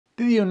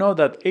Did you know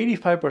that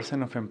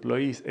 85% of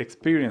employees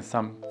experience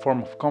some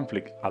form of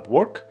conflict at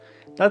work?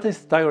 That's a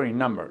staggering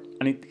number,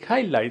 and it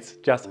highlights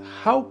just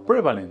how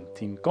prevalent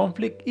team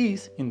conflict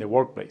is in the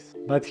workplace.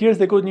 But here's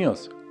the good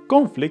news.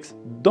 Conflicts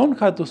don't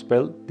have to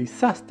spell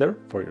disaster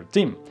for your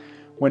team.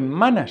 When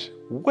managed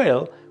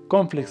well,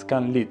 conflicts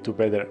can lead to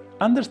better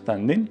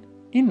understanding,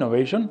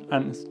 innovation,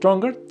 and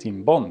stronger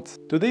team bonds.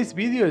 Today's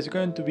video is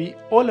going to be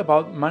all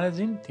about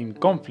managing team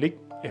conflict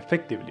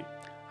effectively.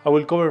 I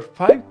will cover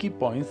 5 key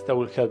points that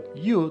will help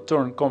you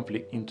turn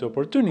conflict into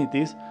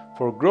opportunities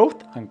for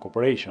growth and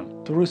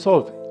cooperation. To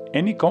resolve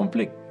any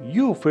conflict,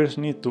 you first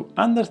need to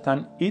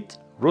understand its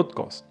root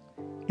cause.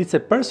 Is it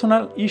a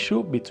personal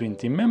issue between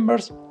team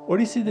members, or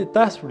is it a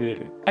task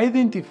related?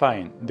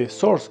 Identifying the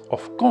source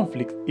of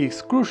conflict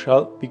is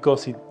crucial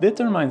because it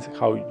determines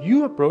how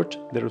you approach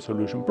the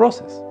resolution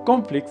process.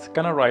 Conflicts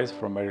can arise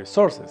from various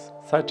sources,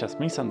 such as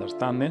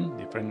misunderstanding,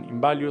 different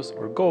values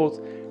or goals,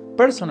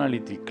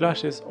 personality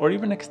clashes, or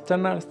even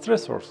external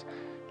stressors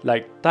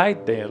like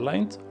tight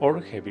deadlines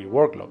or heavy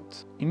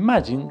workloads.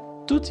 Imagine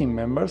two team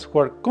members who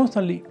are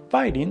constantly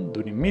fighting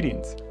during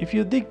meetings. If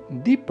you dig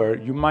deeper,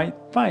 you might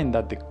find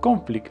that the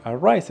conflict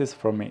arises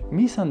from a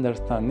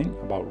misunderstanding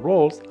about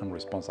roles and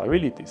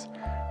responsibilities,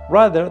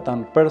 rather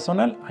than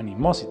personal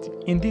animosity.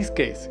 In this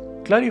case,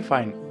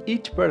 clarifying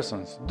each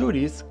person's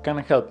duties can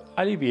help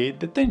alleviate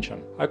the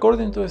tension.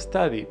 According to a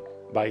study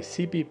by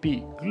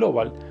CPP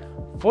Global,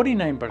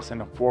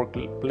 49% of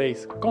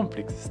workplace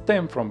conflicts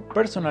stem from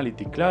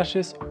personality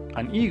clashes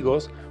and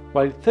egos,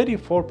 while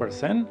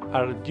 34%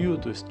 are due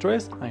to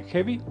stress and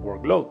heavy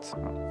workloads.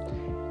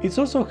 It's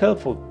also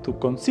helpful to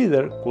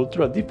consider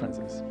cultural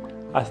differences,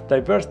 as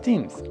diverse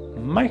teams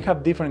might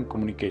have different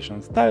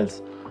communication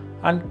styles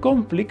and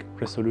conflict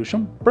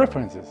resolution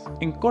preferences.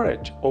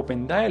 Encourage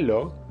open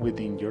dialogue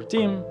within your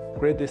team.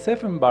 Create a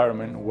safe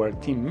environment where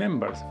team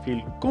members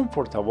feel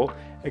comfortable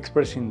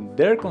expressing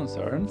their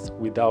concerns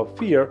without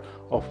fear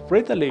of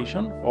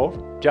retaliation or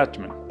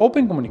judgment.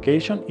 Open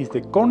communication is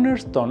the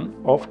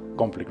cornerstone of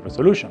conflict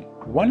resolution.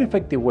 One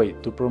effective way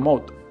to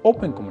promote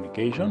open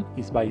communication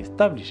is by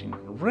establishing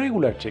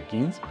regular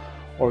check-ins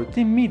or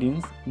team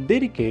meetings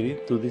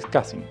dedicated to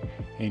discussing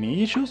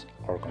any issues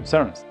or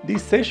concerns.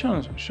 These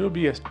sessions should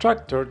be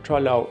structured to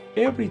allow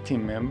every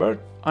team member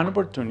an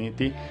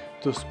opportunity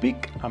to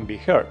speak and be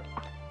heard.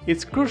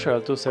 It's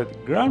crucial to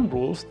set ground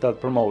rules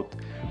that promote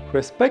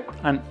respect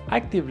and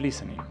active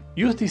listening.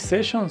 Use these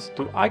sessions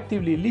to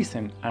actively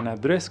listen and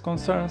address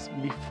concerns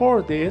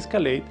before they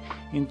escalate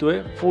into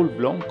a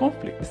full-blown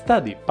conflict. A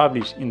study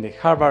published in the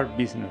Harvard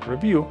Business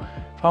Review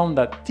found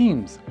that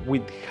teams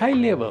with high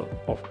level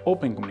of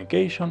open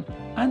communication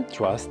and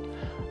trust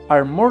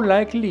are more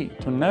likely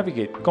to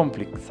navigate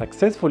conflict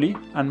successfully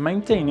and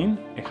maintaining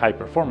a high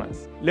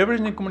performance.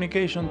 Leveraging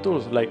communication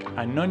tools like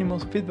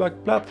anonymous feedback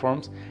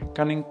platforms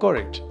can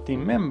encourage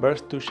team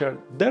members to share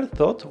their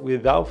thoughts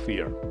without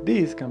fear.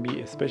 This can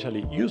be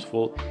especially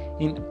useful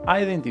in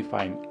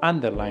identifying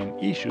underlying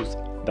issues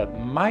that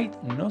might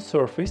not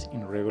surface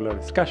in regular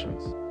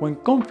discussions. When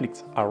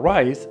conflicts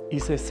arise,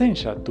 it's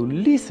essential to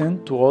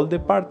listen to all the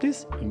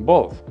parties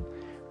involved,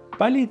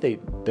 validate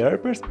their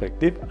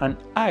perspective, and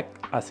act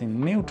as a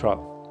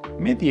neutral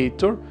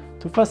mediator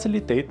to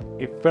facilitate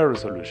a fair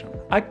resolution.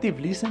 Active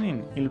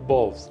listening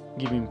involves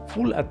giving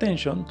full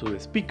attention to the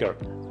speaker,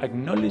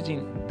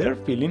 acknowledging their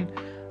feeling,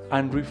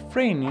 and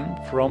refraining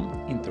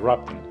from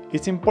interrupting.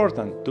 It's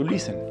important to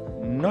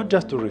listen, not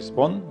just to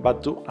respond,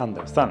 but to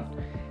understand.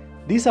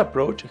 This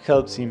approach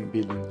helps in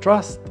building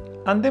trust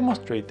and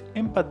demonstrate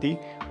empathy,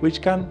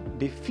 which can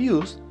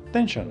diffuse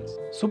tensions.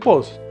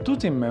 Suppose two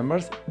team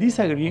members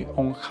disagree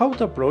on how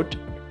to approach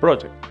a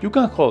project. You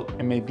can hold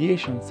a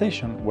mediation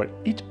session where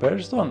each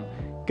person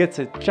gets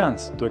a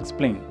chance to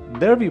explain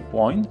their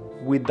viewpoint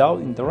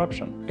without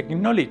interruption,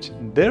 acknowledge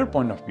their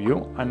point of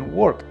view, and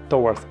work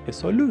towards a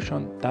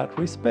solution that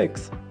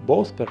respects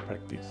both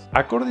perspectives.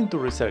 According to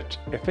research,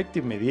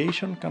 effective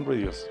mediation can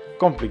reduce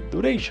conflict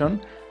duration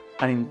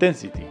and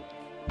intensity,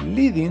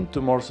 leading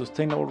to more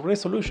sustainable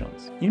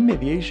resolutions. In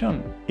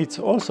mediation, it's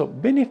also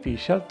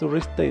beneficial to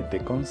restate the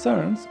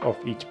concerns of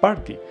each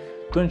party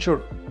to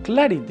ensure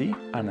clarity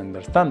and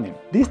understanding.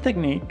 This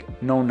technique,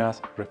 known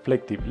as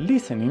reflective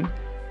listening,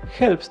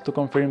 helps to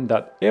confirm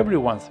that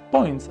everyone's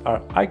points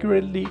are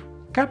accurately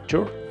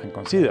captured and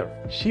considered.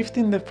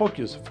 Shifting the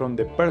focus from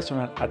the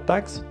personal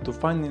attacks to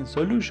finding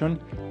solutions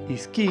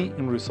is key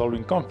in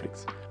resolving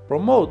conflicts.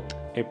 Promote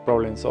a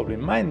problem-solving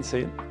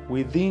mindset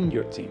within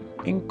your team.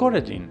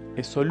 Encouraging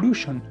a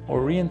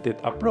solution-oriented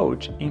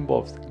approach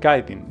involves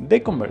guiding the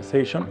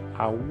conversation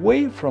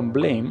away from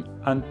blame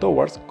and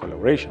towards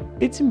collaboration.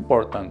 It's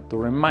important to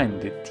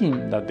remind the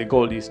team that the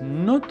goal is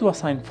not to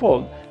assign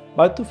fault,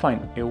 but to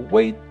find a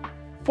way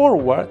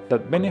forward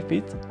that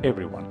benefits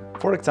everyone.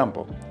 For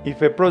example,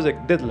 if a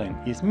project deadline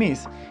is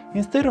missed,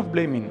 instead of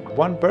blaming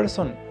one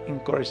person,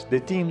 encourage the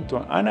team to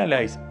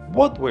analyze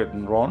what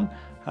went wrong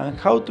and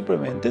how to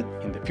prevent it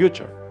in the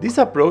future. This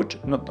approach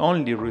not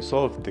only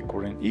resolves the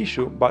current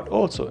issue but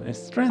also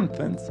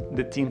strengthens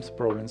the team's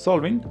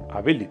problem-solving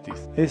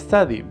abilities. A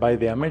study by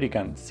the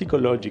American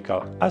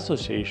Psychological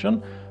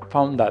Association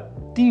found that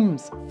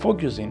teams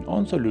focusing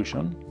on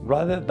solutions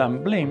rather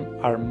than blame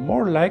are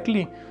more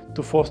likely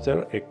to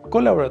foster a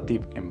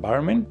collaborative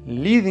environment,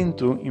 leading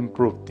to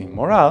improved team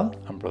morale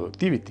and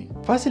productivity.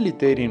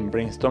 Facilitating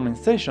brainstorming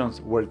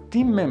sessions where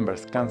team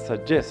members can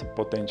suggest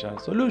potential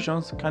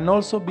solutions can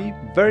also be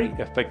very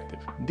effective.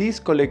 This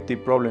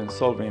collective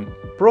problem-solving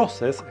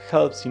process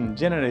helps in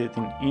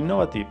generating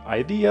innovative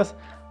ideas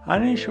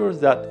and ensures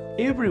that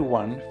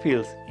everyone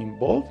feels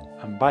involved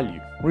and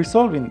valued.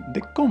 Resolving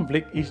the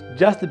conflict is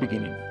just the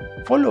beginning.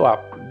 Follow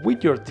up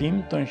with your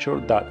team to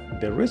ensure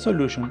that the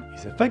resolution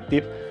is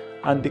effective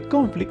and the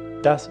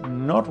conflict does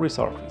not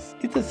resurface.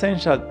 It's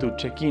essential to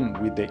check in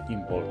with the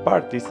involved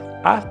parties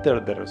after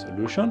the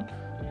resolution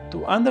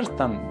to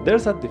understand their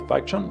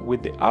satisfaction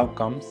with the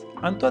outcomes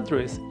and to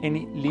address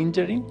any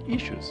lingering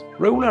issues.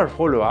 Regular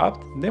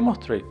follow-ups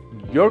demonstrate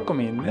your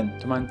commitment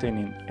to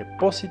maintaining a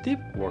positive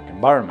work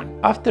environment.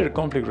 After a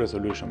conflict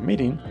resolution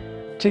meeting,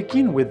 check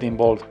in with the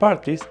involved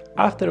parties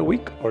after a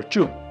week or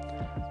two.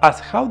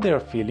 Ask how they are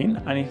feeling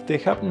and if they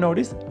have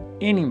noticed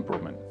any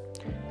improvement.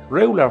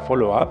 Regular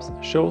follow-ups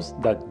shows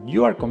that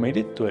you are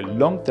committed to a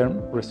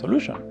long-term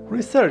resolution.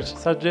 Research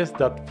suggests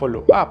that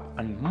follow-up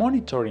and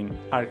monitoring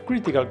are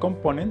critical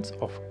components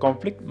of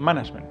conflict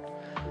management,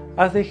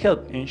 as they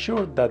help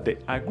ensure that the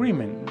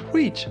agreements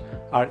reached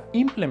are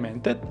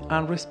implemented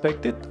and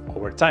respected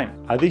over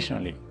time.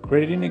 Additionally,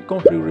 creating a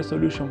conflict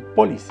resolution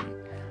policy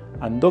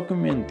and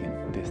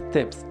documenting the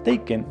steps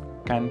taken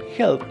can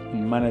help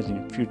in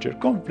managing future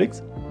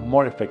conflicts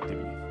more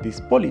effectively. This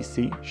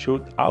policy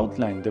should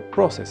outline the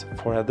process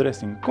for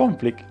addressing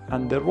conflict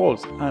and the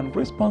roles and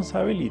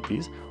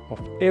responsibilities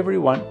of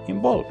everyone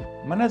involved.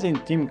 Managing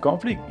team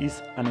conflict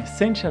is an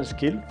essential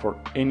skill for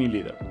any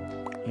leader.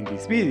 In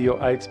this video,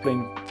 I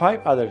explain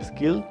 5 other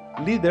skills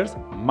leaders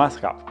must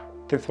have.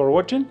 Thanks for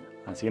watching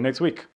and see you next week.